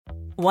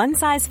One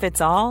size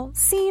fits all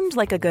seemed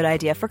like a good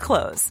idea for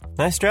clothes.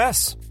 Nice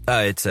dress.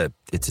 It's a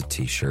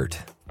t-shirt.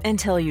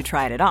 Until you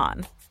tried it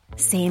on.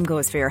 Same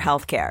goes for your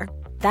healthcare.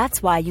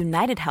 That's why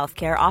United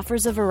Healthcare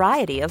offers a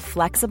variety of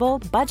flexible,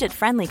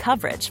 budget-friendly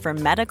coverage for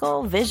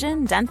medical,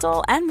 vision,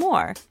 dental, and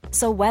more.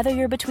 So whether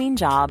you're between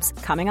jobs,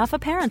 coming off a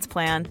parent's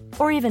plan,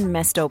 or even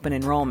missed open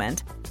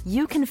enrollment,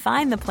 you can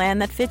find the plan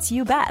that fits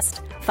you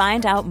best.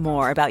 Find out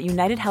more about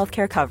United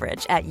Healthcare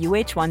coverage at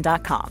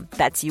uh1.com.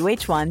 That's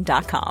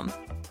uh1.com.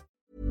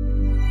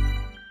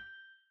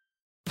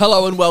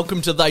 Hello and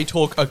welcome to They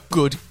Talk A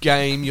Good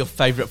Game, your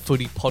favourite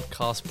footy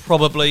podcast,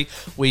 probably.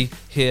 We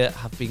here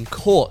have been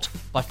caught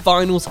by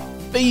finals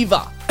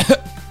fever.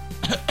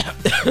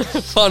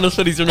 Finals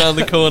footy's around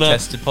the corner.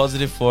 Tested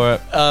positive for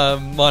it.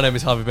 My name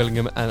is Harvey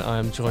Billingham and I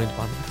am joined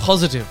by my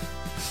positive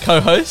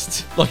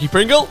co-host, Lockie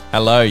Pringle.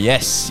 Hello,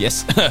 yes.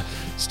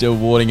 Still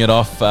warding it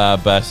off,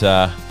 but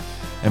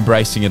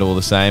embracing it all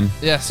the same.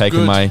 Yes,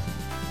 Taking good. my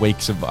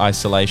weeks of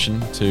isolation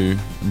to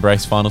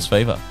embrace finals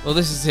fever. Well,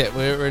 this is it.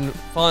 We're in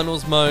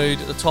finals mode.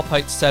 The top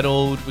 8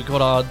 settled. We've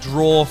got our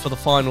draw for the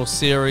final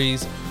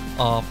series.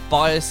 Our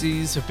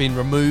biases have been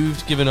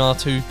removed, given our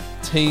two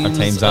teams.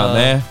 Our teams aren't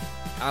there.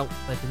 Out.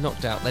 They've been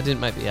knocked out. They didn't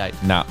make the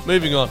 8. Nah.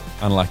 Moving on.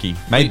 Unlucky.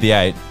 Made the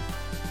 8.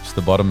 Just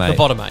the bottom 8. The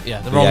bottom 8, yeah.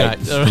 The wrong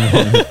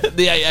 8.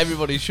 The 8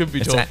 everybody should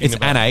be talking about. It's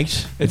an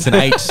 8. It's an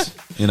 8.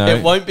 You know.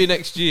 It won't be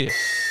next year.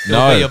 It'll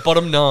No. be a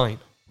bottom 9.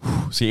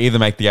 So you either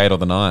make the 8 or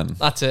the 9.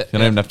 That's it. You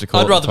don't even have to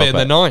call I'd it rather the be in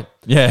top the 9.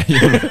 Yeah.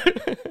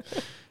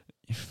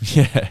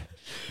 Yeah.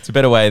 It's a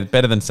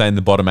better than saying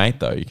the bottom 8,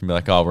 though. You can be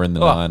like, oh, we're in the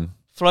 9.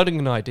 Floating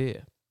an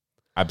idea.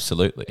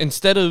 Absolutely.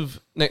 Instead of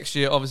next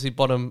year, obviously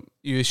bottom,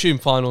 you assume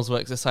finals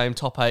works the same.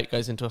 Top 8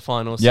 goes into a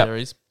final Yep.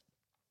 series.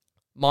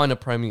 Minor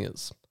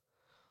premiers.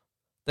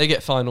 They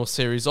get final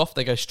series off.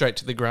 They go straight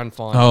to the grand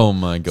final. Oh,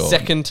 my God.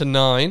 2nd to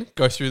 9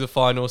 go through the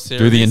final series.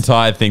 Do the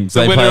entire thing.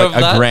 So The they play winner like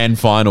of that- a grand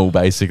final,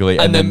 basically.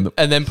 and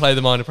then play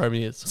the minor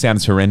premiers.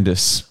 Sounds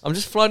horrendous. I'm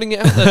just floating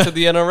it out there to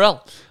the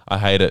NRL. I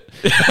hate it.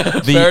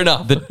 Fair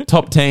enough. The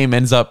top team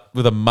ends up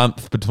with a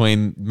month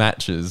between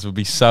matches. Would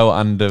be so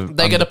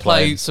They get to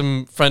play underplayed.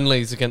 some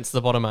friendlies against the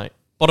bottom 8.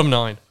 Bottom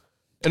 9.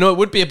 And it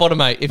would be a bottom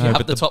 8 if you have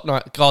but the top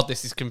 9. God,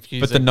 this is confusing.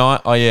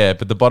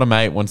 But the bottom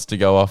 8 wants to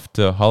go off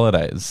to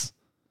holidays.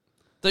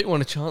 Don't you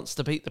want a chance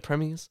to beat the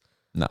premiers?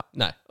 No.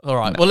 No. All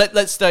right. Well,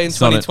 let's stay in It's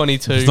not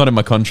 2022. if it's not in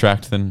my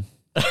contract, then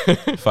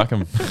fuck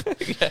them.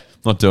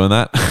 Not doing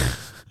that.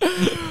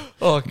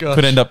 Oh, gosh.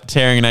 Could end up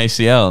tearing an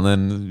ACL and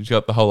then you've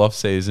got the whole off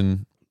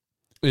season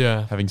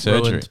having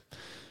surgery. ruined.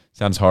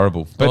 Sounds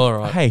horrible. But All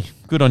right. hey,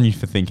 good on you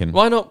for thinking.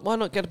 Why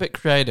not get a bit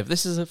creative?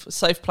 This is a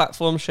safe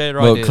platform, share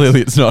Well, ideas.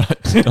 clearly it's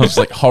not. I was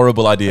like,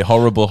 horrible idea.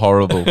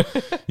 Horrible.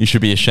 You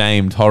should be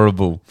ashamed.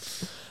 Horrible.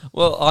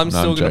 Well, I'm No, still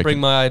I'm going to joking. bring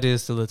my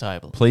ideas to the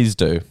table. Please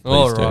do.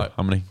 All do. right.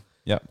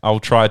 I'll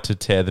try to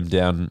tear them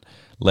down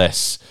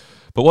less.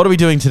 But what are we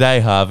doing today,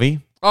 Harvey?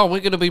 Oh,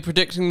 we're going to be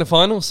predicting the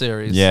final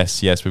series.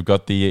 Yes. We've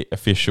got the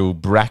official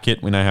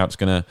bracket. We know how it's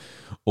going to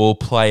all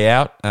play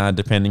out,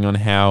 depending on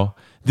how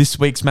this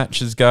week's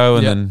matches go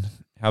and Yep. then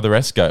how the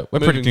rest go. We're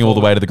Moving predicting all the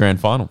forward. way to the grand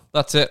final.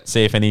 That's it.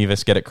 See if any of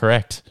us get it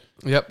correct.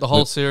 Yep, the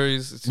whole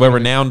series. It's We're gonna-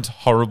 renowned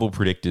horrible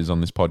predictors on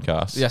this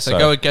podcast. Yeah, so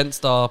go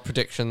against our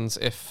predictions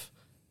if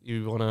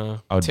you want I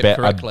to would tip bet.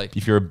 correctly.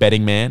 If you're a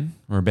betting man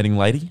or a betting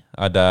lady,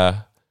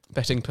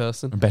 Betting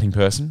person. a betting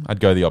person, I'd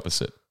go the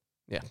opposite.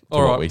 Yeah. To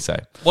All what right. we say.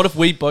 What if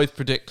we both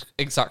predict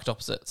exact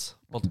opposites?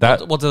 What do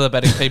the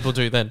betting people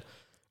do then?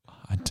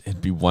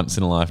 It'd be once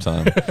in a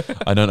lifetime.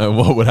 I don't know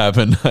what would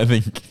happen. I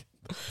think.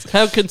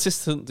 How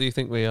consistent do you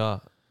think we are?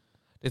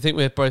 Do you think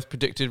we're both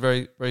predicted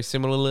very, very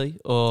similarly,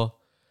 or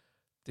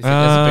do you think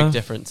there's a big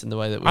difference in the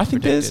way that we? I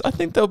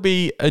think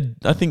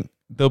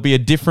there'll be a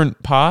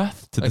different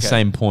path to the Okay.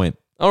 same point.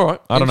 All right.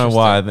 I don't know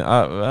why. Interesting.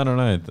 I don't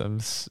know.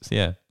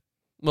 Yeah.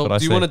 Well, but I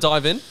do you see. want to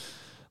dive in?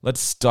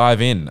 Let's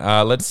dive in.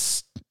 I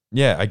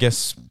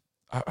guess.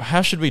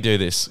 How should we do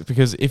this?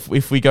 Because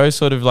if we go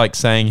sort of like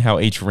saying how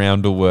each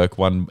round will work,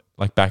 one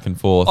like back and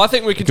forth. I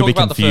think we can it could talk be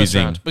about the first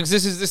confusing. round because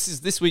this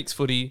is this week's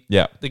footy.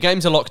 Yeah. The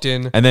games are locked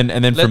in, And then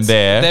from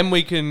there, then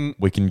we can.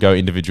 we can go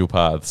individual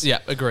paths. Yeah,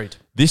 agreed.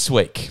 This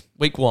week,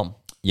 Week 1.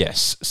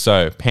 yes.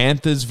 So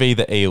Panthers v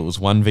the Eels,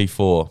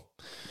 1v4.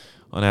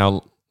 On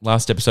our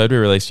last episode we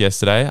released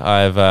yesterday,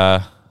 I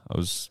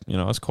was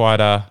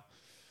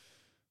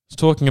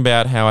talking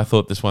about how I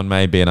thought this one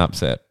may be an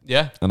upset,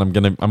 Yeah. and I'm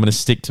gonna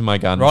stick to my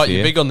guns Right, here.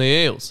 you're big on the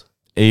Eels.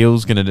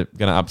 Eels gonna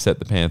upset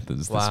the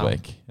Panthers Wow. this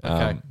week.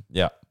 Okay.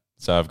 Yeah.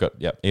 So I've got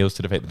Eels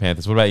to defeat the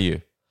Panthers. What about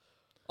you?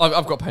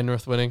 I've got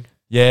Penrith winning.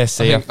 Yeah.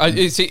 See,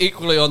 See,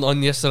 equally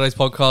on yesterday's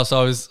podcast,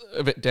 I was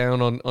a bit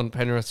down on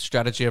Penrith's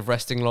strategy of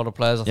resting a lot of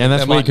players. I yeah, think and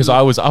that's they weird might- because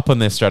I was up on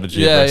their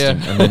strategy Yeah,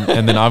 of resting,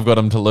 and then I've got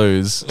them to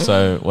lose.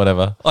 So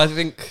whatever. I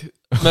think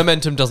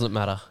momentum doesn't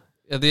matter.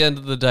 At the end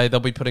of the day, they'll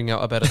be putting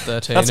out a better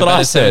 13. That's a what better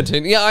I said.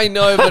 17. Yeah, I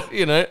know, but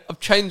I've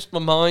changed my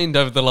mind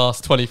over the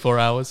last 24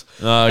 hours.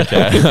 Oh,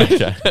 okay.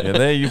 Okay.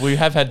 Yeah, we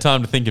have had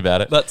time to think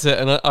about it. That's it,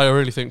 and I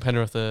really think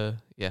Penrith are,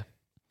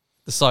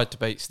 the the side to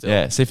beat still.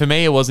 Yeah. See, for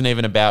me, it wasn't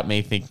even about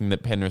me thinking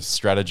that Penrith's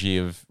strategy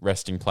of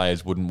resting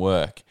players wouldn't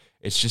work.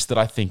 It's just that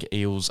I think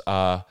Eels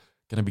are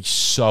going to be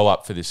so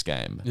up for this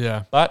game.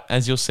 Yeah. But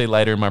as you'll see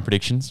later in my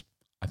predictions,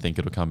 I think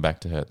it'll come back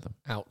to hurt them.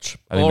 Ouch.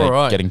 I think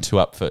they're getting too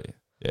up for it.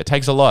 It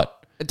takes a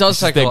lot. It does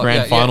This take is their a lot.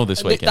 grand final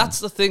this And weekend. That's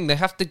the thing. They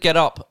have to get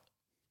up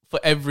for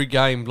every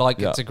game like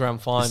Yeah. it's a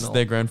grand final. This is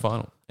their grand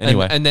final.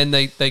 Anyway. And then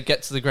they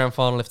get to the grand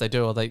final if they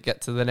do, or they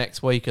get to the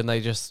next week and they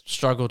just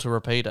struggle to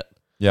repeat it.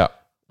 Yeah.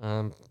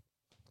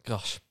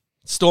 Gosh.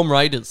 Storm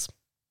Raiders.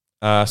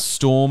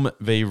 Storm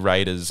v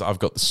Raiders. I've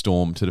got the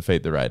Storm to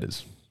defeat the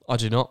Raiders. I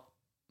do not.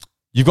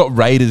 You've got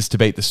Raiders to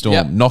beat the Storm.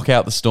 Yep. Knock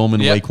out the Storm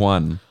in Yep. week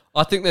 1.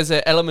 I think there's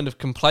an element of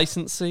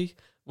complacency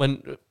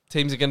when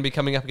teams are going to be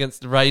coming up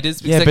against the Raiders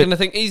because Yeah, they're but- going to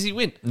think easy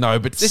win. No,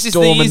 but This is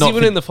Storm the are easy not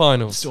win in the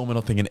finals. Storm are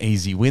not thinking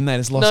easy win. They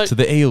just lost No. to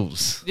the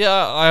Eels. Yeah,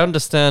 I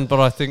understand, but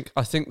I think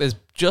there's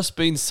just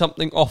been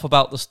something off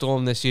about the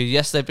Storm this year.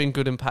 Yes, they've been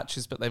good in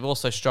patches, but they've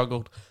also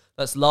struggled.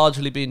 That's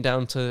largely been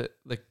down to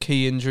the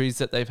key injuries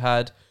that they've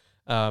had,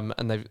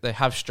 and they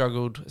have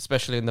struggled,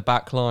 especially in the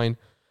back line.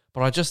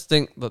 But I just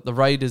think that the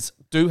Raiders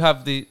do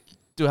have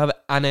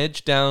an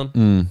edge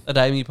down at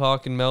Amy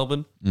Park in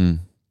Melbourne, and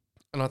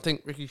I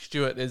think Ricky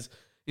Stewart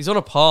he's on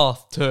a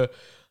path to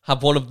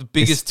have one of the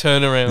biggest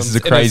turnarounds. This is a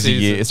in crazy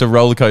season. year. It's a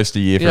roller coaster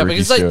year for Yeah, Ricky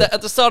because Stewart.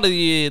 at the start of the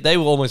year they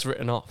were almost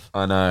written off,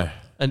 I know.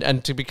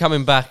 and to be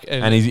coming back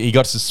And he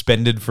got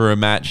suspended for a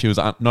match. He was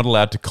not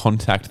allowed to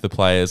contact the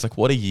players. Like,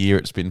 what a year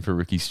it's been for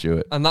Ricky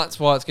Stewart. And that's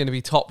why it's going to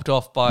be topped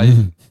off by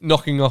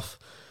knocking off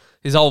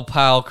his old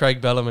pal Craig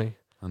Bellamy.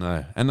 I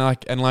know. And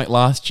like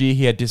last year,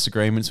 he had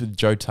disagreements with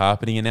Joe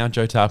Tarpany, and now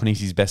Joe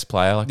Tarpany's his best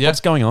player. Like, Yeah. what's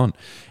going on?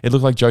 It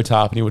looked like Joe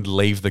Tarpany would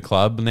leave the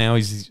club. Now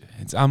it's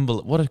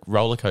unbelievable. What a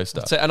roller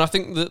coaster. So, and I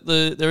think that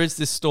there is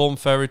this Storm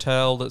fairy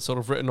tale that's sort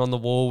of written on the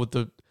wall with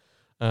the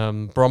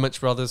Bromwich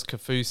brothers,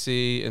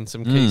 Kafusi, and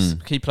some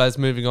key players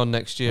moving on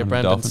next year, On the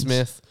Brandon Dolphins.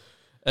 Smith.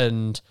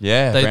 And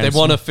Yeah, they Brandon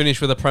want to Smith.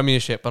 finish with a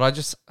premiership, but I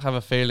just have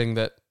a feeling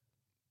that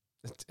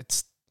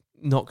it's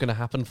not going to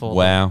happen for them.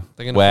 Wow.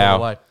 They're going to fall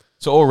away.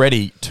 So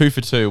already 2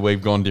 for 2,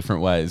 we've gone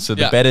different ways. So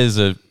the Yeah. betters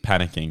are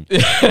panicking.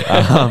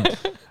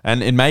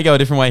 And it may go a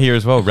different way here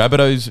as well.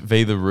 Rabbitohs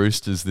v the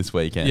Roosters this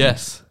weekend.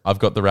 Yes. I've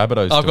got the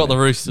Rabbitohs. I've to got the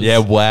win. Roosters. Yeah,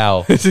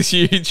 wow. This is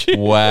huge.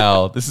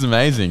 Wow. This is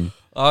amazing.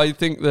 I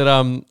think that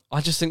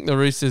I just think the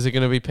Roosters are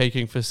going to be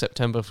peaking for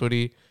September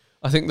footy.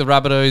 I think the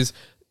Rabbitohs,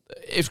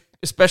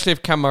 especially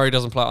if Cam Murray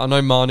doesn't play, I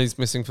know Manu's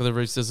missing for the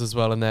Roosters as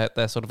well, and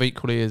they're sort of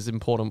equally as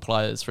important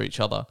players for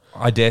each other.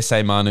 I dare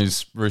say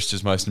Manu's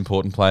Roosters' most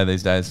important player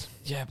these days.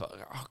 Yeah, but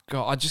oh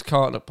God, I just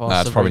can't look past.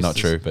 That's the probably not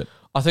Roosters. true, but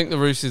I think the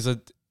Roosters are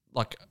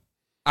like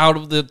out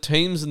of the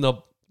teams in the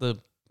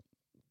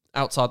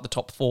outside the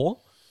top 4.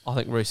 I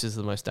think Roosters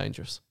are the most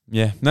dangerous.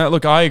 yeah. No,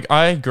 look, I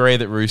agree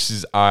that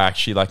Roosters are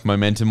actually, like,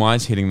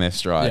 momentum-wise hitting their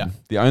stride. Yeah.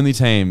 The only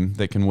team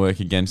that can work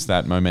against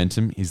that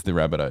momentum is the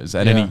Rabbitohs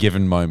at Yeah. any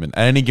given moment.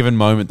 At any given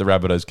moment, the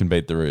Rabbitohs can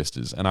beat the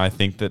Roosters. And I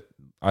think that,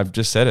 I've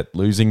just said it,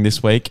 losing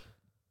this week,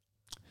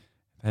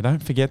 they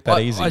don't forget that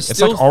easy. I It's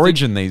still like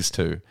Origin, these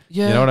two.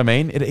 Yeah. You know what I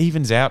mean? It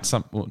evens out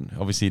some. Well,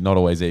 obviously, not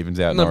always evens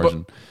out in No, but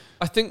Origin.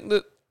 I think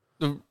that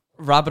the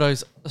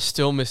Rabbitohs are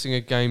still missing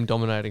a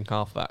game-dominating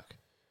halfback.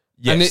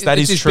 Yes, and that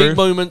it's is his true. big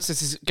moments.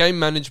 It's his game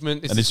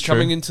management. It's That is his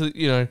coming true.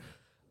 into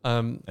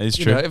That is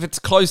you true. know, if it's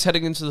close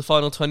heading into the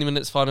final 20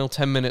 minutes, final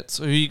 10 minutes,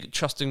 who are you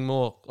trusting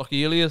more, like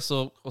Elias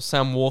or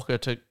Sam Walker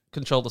to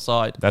control the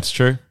side? That's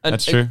true. And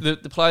That's true. The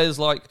players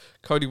like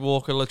Cody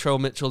Walker,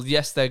 Latrell Mitchell,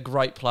 yes, they're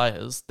great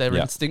players. They're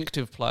Yeah.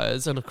 instinctive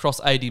players, and across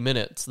 80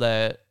 minutes,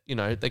 they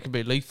can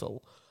be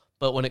lethal.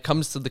 But when it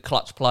comes to the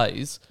clutch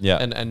plays, Yeah.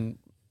 and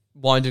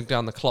winding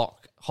down the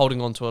clock, holding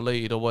on to a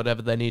lead or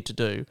whatever they need to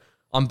do,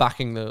 I'm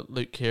backing the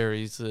Luke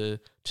Kearys,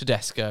 the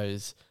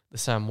Tedescos, the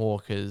Sam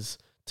Walkers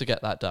to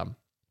get that done.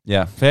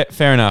 Yeah,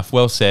 fair enough.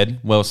 Well said.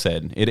 Well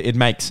said. It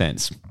makes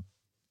sense.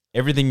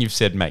 Everything you've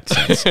said makes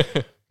sense.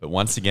 But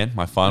once again,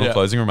 my final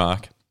closing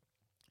remark,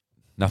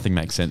 nothing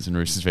makes sense in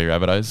Roosters v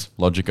Rabbitohs.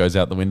 Logic goes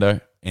out the window.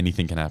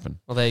 Anything can happen.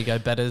 Well, there you go,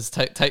 betters.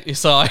 Take your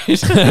side.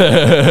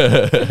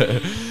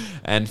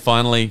 And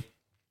finally,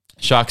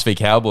 Sharks v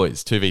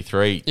Cowboys,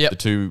 2v3. Yep. The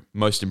two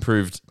most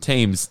improved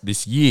teams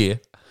this year.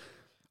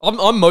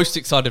 I'm most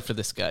excited for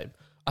this game.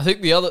 I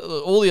think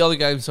all the other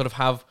games sort of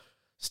have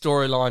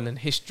storyline and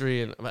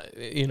history, and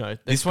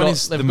This one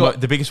is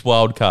the biggest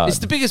wild card. It's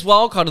the biggest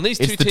wild card, and these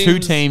It's two the teams, two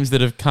teams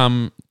that have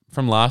come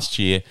from last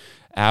year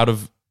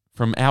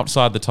from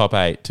outside the top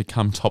 8 to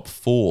come top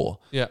 4.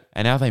 Yeah.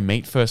 And now they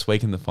meet first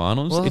week in the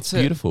finals. Well, It's that's it.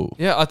 beautiful.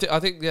 Yeah, I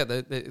think there's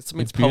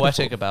something It's beautiful.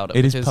 poetic about it.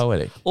 It is because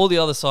poetic. All the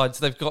other sides,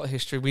 they've got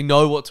history. We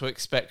know what to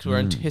expect. Mm. We're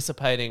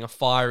anticipating a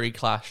fiery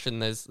clash,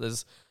 and there's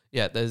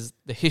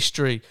the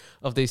history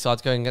of these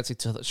sides going against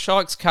each other.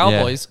 Sharks,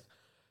 Cowboys,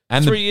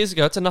 And 3 years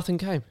ago, it's a nothing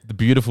game. the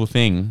beautiful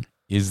thing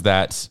is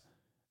that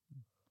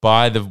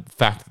by the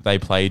fact that they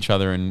play each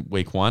other in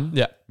week 1,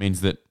 Yeah.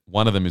 means that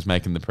one of them is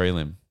making the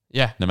prelim.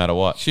 Yeah. No matter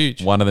what.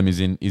 Huge. One of them is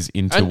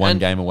into one And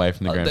game away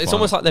from the grand It's final.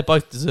 almost like they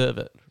both deserve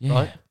it, Yeah.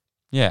 right?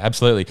 Yeah,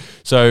 absolutely.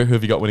 So who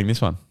have you got winning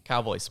this one?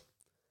 Cowboys.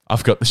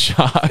 I've got the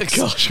Sharks.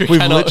 Gosh, we We've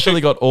cannot- literally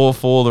got all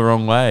four the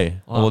wrong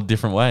way, Wow. all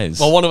different ways.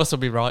 Well, one of us will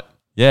be right.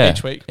 yeah,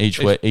 Each week. each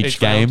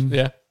game. round.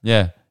 Yeah.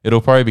 Yeah,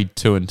 it'll probably be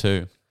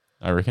 2-2,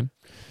 I reckon.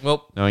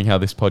 Well, Knowing how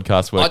this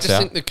podcast works I just out.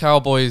 think the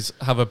Cowboys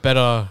have a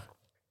better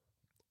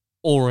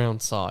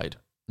all-round side.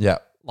 Yeah,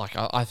 Like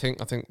I think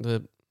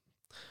the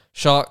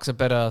Sharks are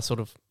better. Sort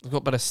of, they've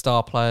got better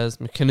star players.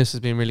 McInnes has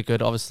been really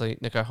good. Obviously,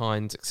 Nico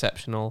Hines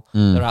exceptional.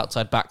 Their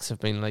outside backs have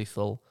been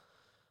lethal.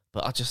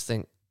 But I just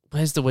think,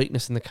 where's the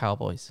weakness in the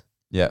Cowboys?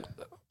 yeah,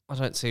 I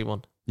don't see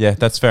one. yeah.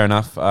 That's fair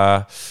enough.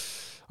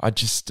 I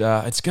just,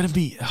 it's going to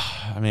be.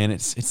 I mean,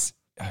 it's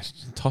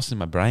tossing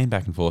my brain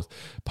back and forth.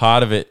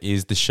 Part of it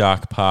is the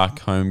Shark Park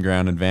home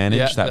ground advantage.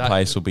 Yeah, that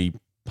place will be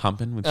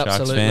pumping with Sharks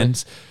Absolutely.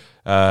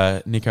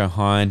 fans. Nico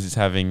Hines is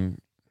having.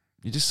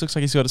 He just looks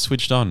like he's got it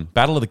switched on.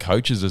 Battle of the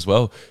coaches as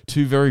well.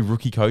 Two very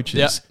rookie coaches.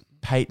 Yep.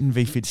 Peyton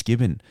v.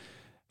 Fitzgibbon.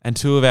 And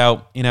two of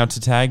our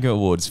Tataga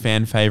Awards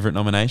fan favourite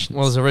nominations.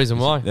 Well, there's a reason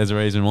why. There's a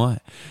reason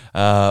why.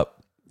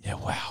 Yeah,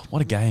 wow.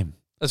 What a game.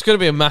 It's going to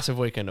be a massive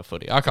weekend of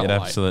footy. I can't It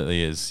wait.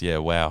 absolutely is. Yeah,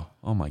 wow.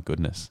 Oh, my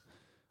goodness.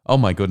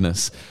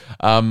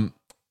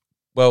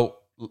 Well,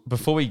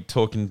 before we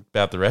talk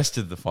about the rest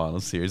of the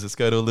final series, let's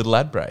go to a little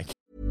ad break.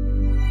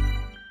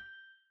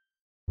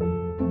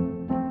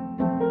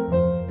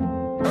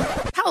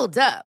 Hold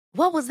up.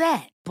 What was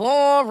that?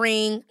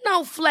 Boring.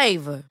 No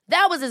flavor.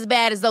 That was as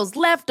bad as those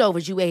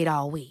leftovers you ate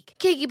all week.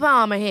 Keke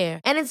Palmer here,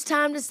 and it's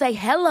time to say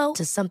hello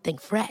to something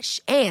fresh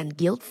and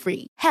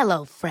guilt-free.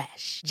 Hello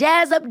Fresh.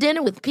 Jazz up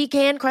dinner with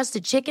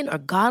pecan-crusted chicken or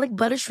garlic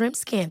butter shrimp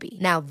scampi.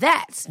 Now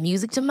that's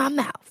music to my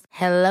mouth.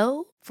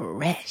 Hello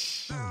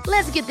Fresh.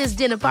 Let's get this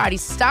dinner party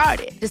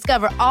started.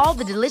 Discover all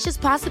the delicious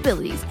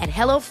possibilities at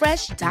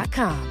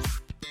hellofresh.com.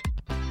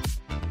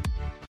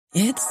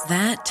 It's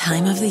that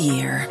time of the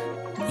year.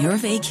 Your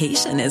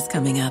vacation is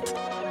coming up.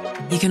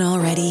 You can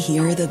already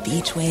hear the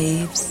beach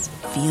waves,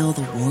 feel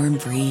the warm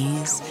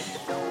breeze,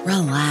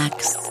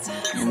 relax,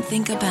 and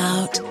think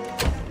about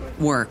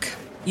work.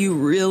 You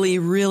really,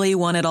 really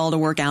want it all to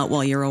work out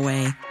while you're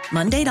away.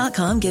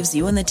 Monday.com gives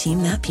you and the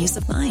team that peace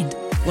of mind.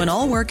 When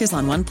all work is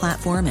on one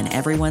platform and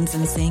everyone's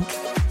in sync,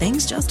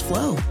 things just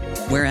flow.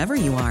 Wherever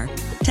you are,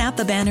 tap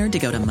the banner to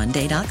go to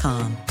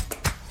Monday.com.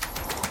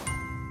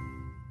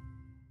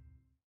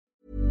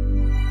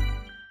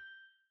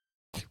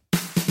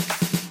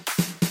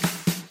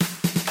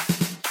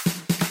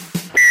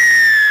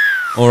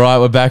 All right,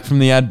 we're back from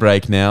the ad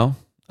break now.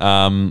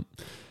 We've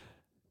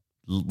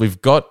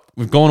gone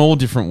all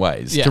different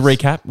ways. Yes. To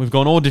recap, we've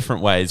gone all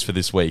different ways for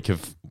this week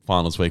of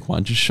finals week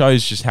one. Just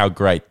shows just how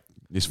great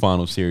this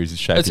final series is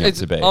shaping up It's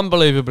to be.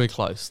 unbelievably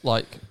close.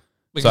 Like,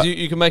 because So-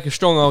 you can make a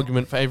strong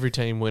argument for every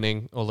team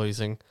winning or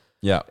losing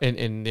Yeah,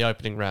 in the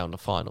opening round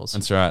of finals.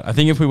 that's right. I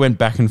think if we went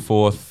back and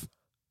forth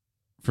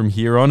from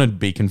here on, it'd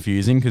be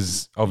confusing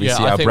because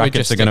obviously Yeah, I our think we brackets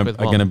just are stick going with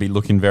to one. be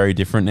looking very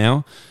different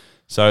now.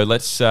 So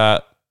let's.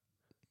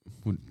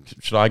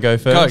 Should I go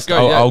first?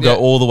 Go, yeah, I'll go yeah.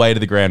 all the way to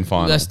the grand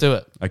final. Let's do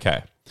it.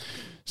 Okay.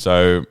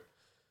 So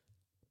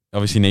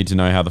obviously need to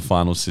know how the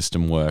final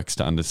system works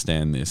to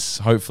understand this.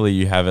 Hopefully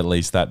you have at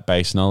least that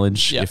base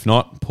knowledge. Yeah. If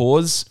not,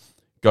 pause.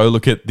 Go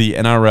look at the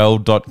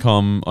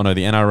NRL.com, the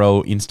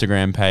NRL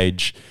Instagram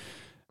page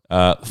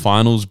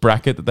finals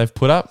bracket that they've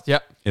put up.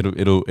 Yep.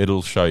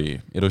 It'll show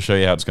you. It'll show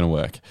you how it's going to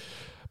work.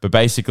 But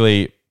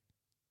basically,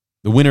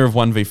 the winner of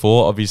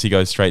 1v4 obviously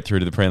goes straight through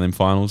to the prelim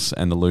finals,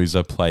 and the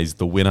loser plays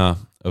the winner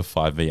of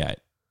 5v8.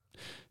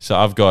 So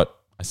I've got,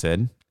 I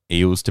said,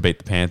 Eels to beat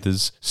the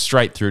Panthers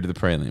straight through to the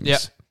prelims. Yep.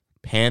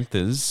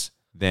 Panthers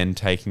then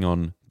taking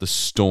on the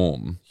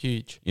Storm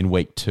Huge. in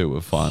week 2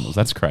 of finals.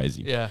 That's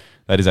crazy. Yeah.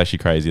 That is actually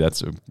crazy.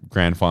 That's a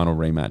grand final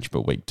rematch,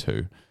 but week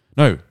 2.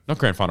 No, not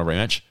grand final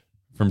rematch,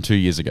 from 2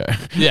 years ago.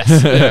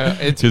 Yes. Yeah,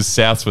 it's Because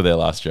Souths were there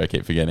last year, I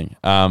keep forgetting.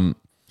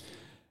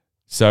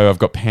 So I've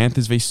got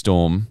Panthers v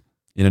Storm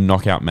in a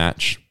knockout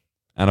match,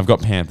 and I've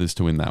got Panthers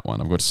to win that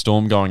one. I've got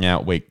Storm going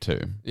out week 2.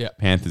 Yeah.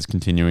 Panthers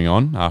continuing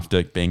on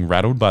after being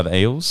rattled by the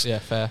Eels. yeah,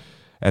 fair.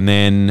 And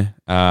then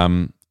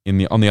on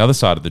the other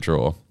side of the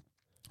draw,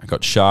 I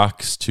got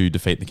Sharks to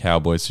defeat the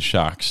Cowboys. So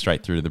Sharks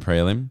straight through to the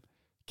prelim.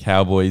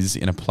 Cowboys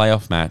in a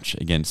playoff match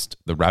against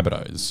the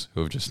Rabbitohs,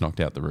 who have just knocked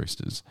out the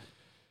Roosters.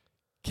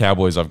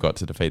 Cowboys, I've got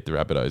to defeat the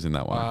Rabbitohs in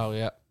that one. Wow,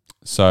 yeah.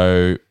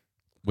 So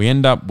we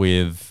end up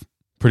with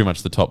pretty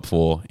much the top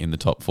 4 in the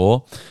top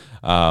 4.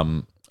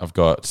 I've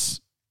got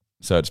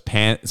it's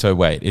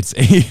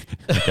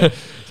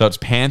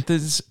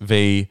Panthers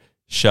v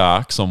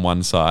Sharks on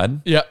one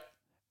side, Yep.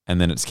 and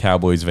then it's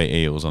Cowboys v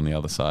Eels on the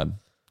other side.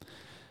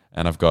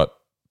 And I've got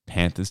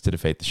Panthers to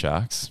defeat the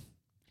Sharks,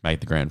 make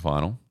the grand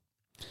final,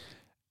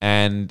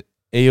 and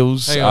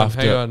Eels Hang on,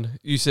 after hang on.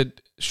 You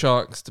said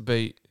Sharks to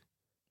beat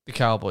the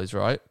Cowboys,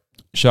 right?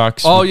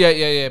 Sharks. Oh,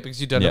 yeah,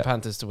 because you don't Yeah. have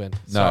Panthers to win. no,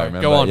 Sorry.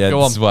 remember, Go on, yeah, go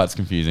this on. is why it's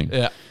confusing.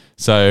 Yeah,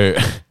 So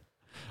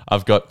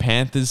I've got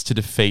Panthers to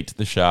defeat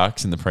the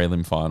Sharks in the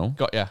prelim final,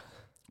 got ya.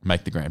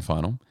 make the grand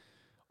final.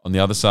 On the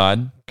other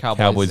side,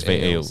 Cowboys v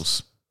Eels.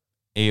 Eels.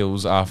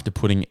 Eels, after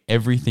putting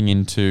everything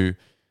into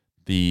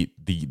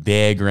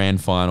their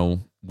grand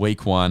final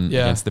week one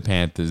against the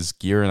Panthers,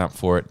 gearing up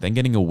for it, then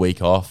getting a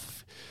week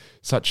off.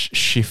 Such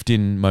shift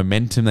in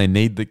momentum. They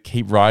need to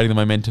keep riding the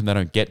momentum they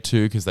don't get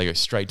to because they go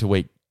straight to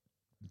the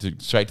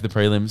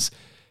prelims.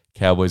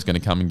 Cowboys going to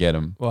come and get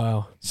them.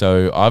 Wow.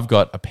 So I've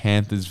got a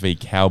Panthers v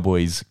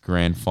Cowboys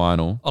grand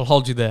final. I'll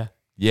hold you there.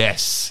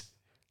 Yes.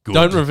 Good.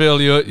 Don't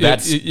reveal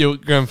your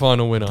grand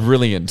final winner.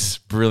 Brilliant.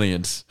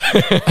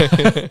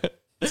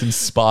 It's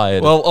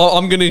inspired. Well,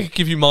 I'm going to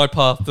give you my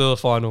path to the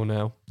final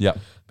now. Yep.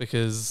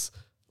 Because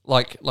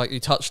like you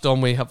touched on,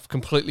 we have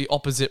completely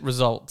opposite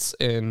results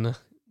in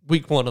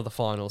week one of the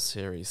finals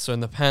series. So in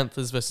the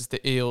Panthers versus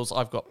the Eels,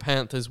 I've got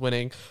Panthers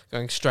winning,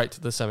 going straight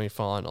to the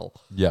semi-final.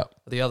 Yeah.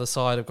 The other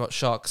side, I've got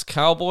Sharks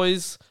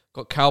Cowboys,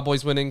 got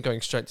Cowboys winning, going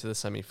straight to the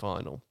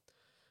semi-final.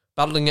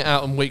 Battling it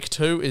out in week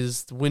two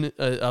is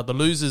the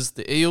losers,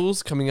 the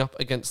Eels, coming up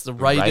against the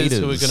Raiders.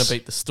 Who are going to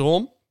beat the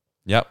Storm.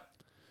 Yep.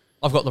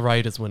 I've got the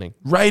Raiders winning.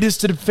 Raiders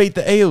to defeat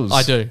the Eels.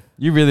 I do.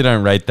 You really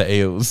don't rate the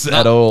Eels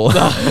at all.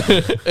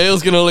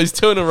 Eels going to lose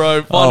 2 in a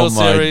row. Final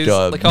series.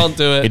 God. They can't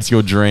do it. It's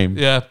your dream.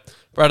 Yeah.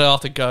 Brad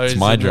Arthur goes. It's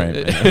my dream.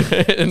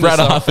 Brad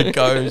Arthur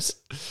goes.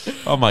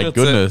 Oh my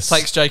goodness.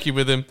 Takes Jakey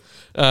with him.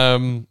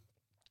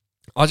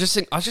 I just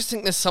think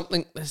there's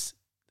something.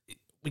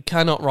 We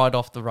cannot ride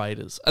off the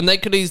Raiders, and they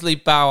could easily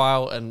bow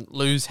out and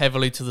lose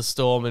heavily to the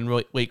Storm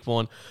in week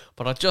one.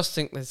 But I just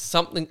think there's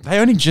something. They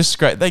only just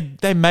scraped.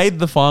 They made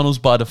the finals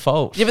by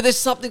default. Yeah, but there's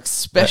something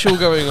special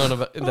going on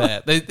about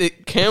there.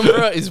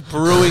 Canberra is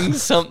brewing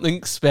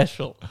something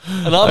special,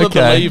 and I'm a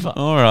believer.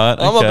 All right,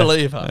 I'm a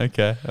believer.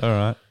 Okay, all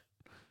right.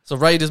 So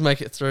Raiders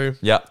make it through.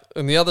 Yeah.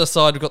 On the other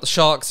side, we've got the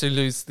Sharks who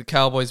lose the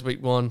Cowboys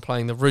week one,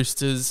 playing the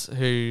Roosters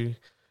who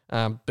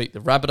beat the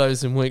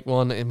Rabbitohs in week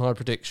one in my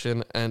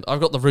prediction. And I've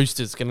got the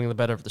Roosters getting the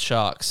better of the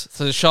Sharks.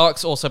 So the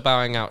Sharks also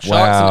bowing out.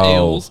 Sharks and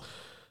Eels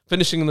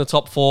finishing in the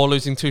top 4,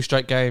 losing 2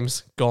 straight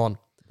games, gone.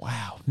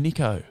 Wow.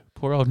 Nico.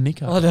 Poor old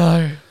Nico. I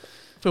know.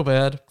 Feel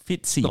bad.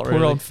 Fitzy. Not Poor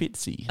really. old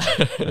Fitzy.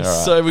 Right.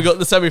 So we got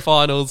the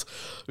semi-finals.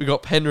 We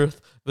got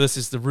Penrith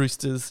versus the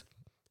Roosters.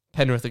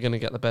 Penrith are going to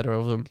get the better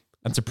of them.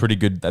 That's a pretty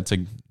good. It's a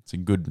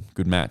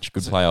good match.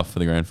 Good playoff for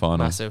the grand final.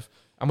 Massive.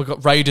 And we've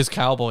got Raiders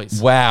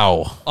Cowboys.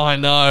 Wow. I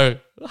know.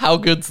 How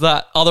good's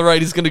that? Are the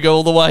Raiders going to go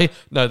all the way?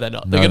 No, they're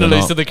not. They're going to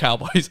lose to the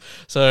Cowboys.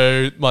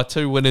 So my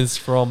 2 winners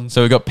from...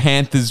 So we've got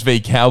Panthers v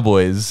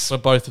Cowboys. For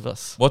both of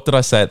us. What did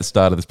I say at the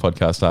start of this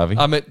podcast, Harvey?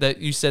 I meant that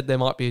you said there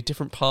might be a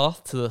different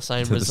path to the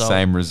same result. The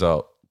same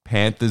result.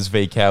 Panthers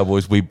v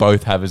Cowboys, we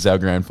both have as our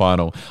grand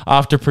final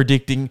after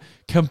predicting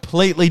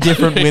completely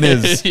different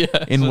winners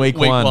in week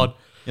one.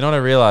 You know what I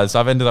realised?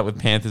 I've ended up with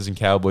Panthers and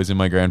Cowboys in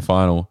my grand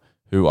final,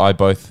 who I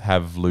both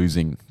have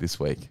losing this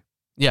week.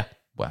 Yeah.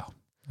 Wow.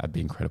 That'd be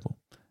incredible.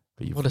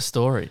 But what a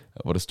story.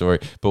 What a story.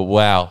 But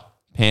wow,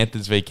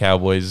 Panthers v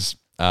Cowboys,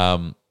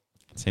 it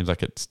seems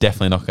like it's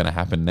definitely not going to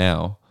happen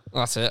now.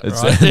 That's it,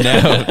 It's right?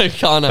 now, It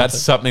can't that's happen.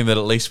 something that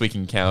at least we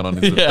can count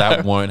on is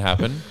that won't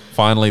happen.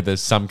 Finally, there's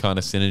some kind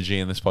of synergy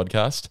in this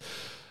podcast.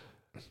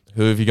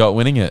 Who have you got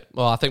winning it?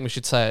 Well, I think we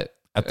should say it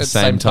At the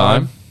same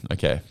time?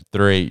 Okay.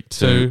 3,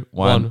 2,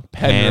 1.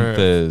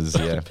 Panthers.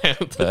 Yeah.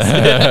 Panthers.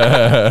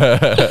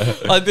 Yeah.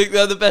 I think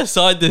they're the best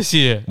side this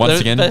year. Once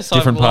They're again, the best side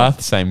different for life.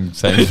 path, same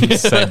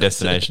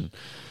destination.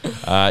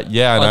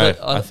 Yeah, I know.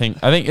 I think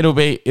it'll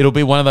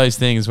be one of those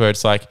things where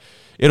it's like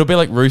it'll be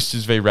like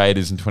Roosters v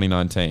Raiders in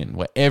 2019,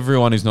 where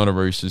everyone who's not a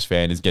Roosters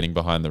fan is getting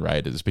behind the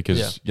Raiders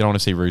because you don't want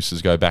to see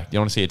Roosters go back. You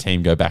don't want to see a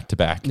team go back to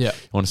back. Yeah.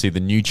 You want to see the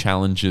new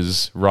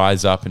challengers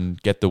rise up and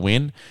get the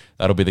win.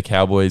 That'll be the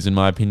Cowboys, in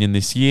my opinion,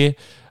 this year.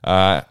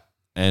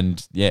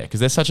 And yeah, because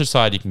they're such a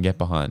side you can get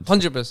behind.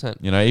 100%.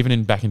 You know,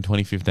 even back in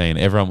 2015,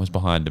 everyone was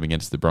behind them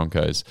against the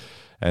Broncos,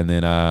 and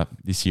then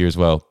this year as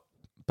well.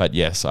 But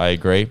yes, I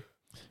agree.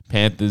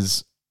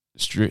 Panthers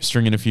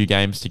stringing a few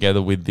games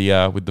together with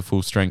the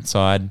full strength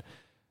side.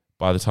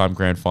 By the time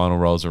grand final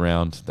rolls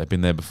around, they've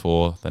been there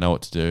before. They know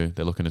what to do.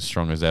 They're looking as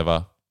strong as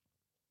ever.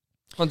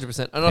 100%.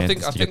 And Panthers I to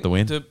think get the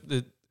win.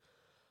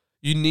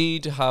 You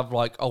need to have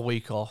like a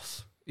week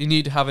off. You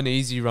need to have an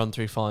easy run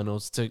through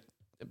finals to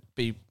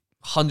be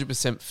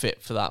 100%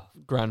 fit for that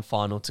grand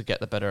final to get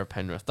the better of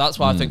Penrith. That's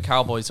why I think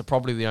Cowboys are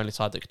probably the only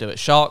side that could do it.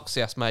 Sharks,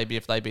 yes, maybe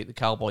if they beat the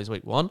Cowboys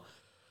week one.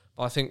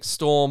 But I think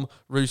Storm,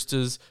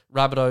 Roosters,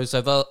 Rabbitohs,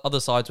 the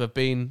other sides who have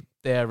been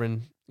there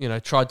and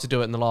tried to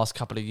do it in the last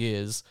couple of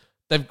years,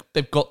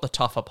 they've got the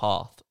tougher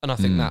path. And I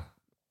think that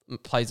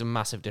plays a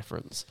massive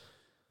difference.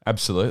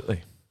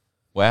 Absolutely.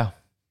 Wow.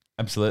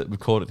 Absolutely. We've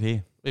called it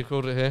here. We've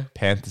called it here.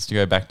 Panthers to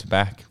go back to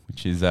back,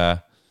 which is, all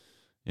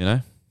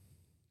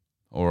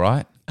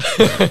right.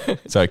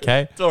 It's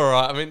okay. It's all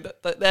right. I mean,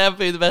 they have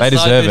been the best They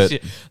side deserve this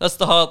it. year. That's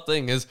the hard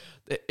thing is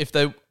if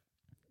they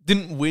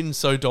didn't win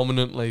so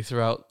dominantly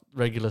throughout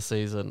regular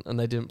season and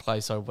they didn't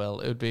play so well,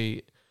 it would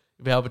be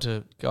able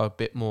to go a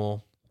bit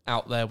more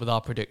out there with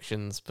our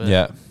predictions. But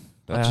Yeah.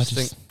 I just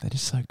think they're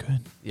just so good.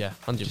 yeah,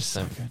 100%.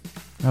 So good.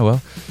 Oh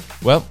well.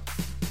 Well,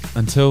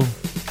 until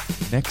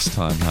next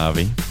time,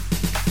 Harvey.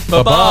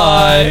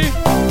 Bye-bye.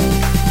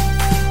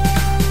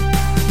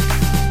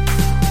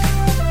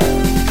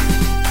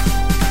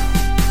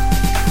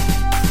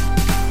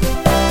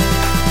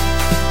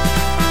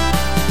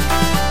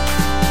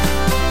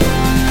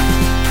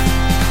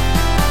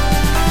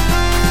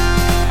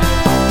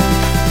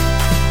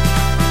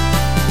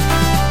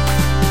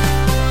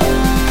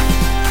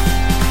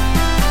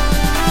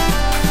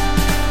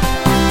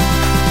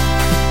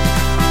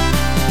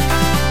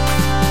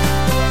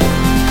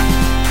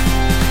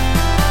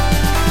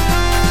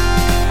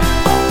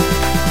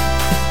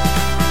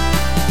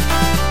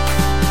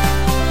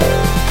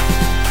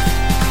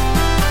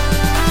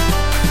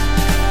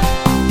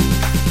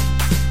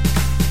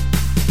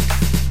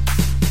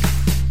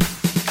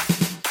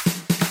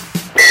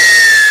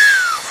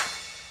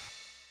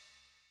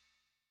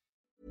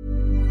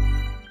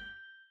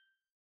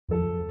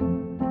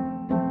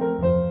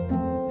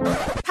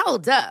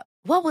 Hold up.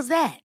 What was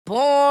that?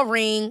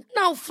 Boring.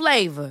 No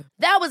flavor.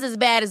 That was as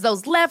bad as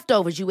those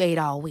leftovers you ate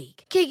all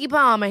week. Keke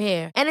Palmer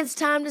here, and it's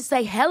time to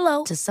say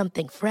hello to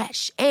something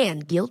fresh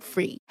and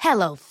guilt-free.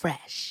 Hello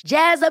Fresh.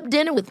 Jazz up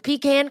dinner with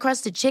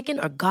pecan-crusted chicken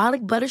or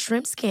garlic butter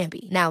shrimp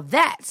scampi. Now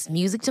that's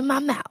music to my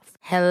mouth.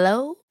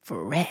 Hello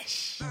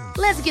Fresh.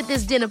 Let's get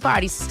this dinner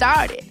party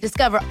started.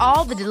 Discover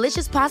all the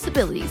delicious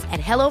possibilities at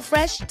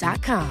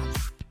hellofresh.com.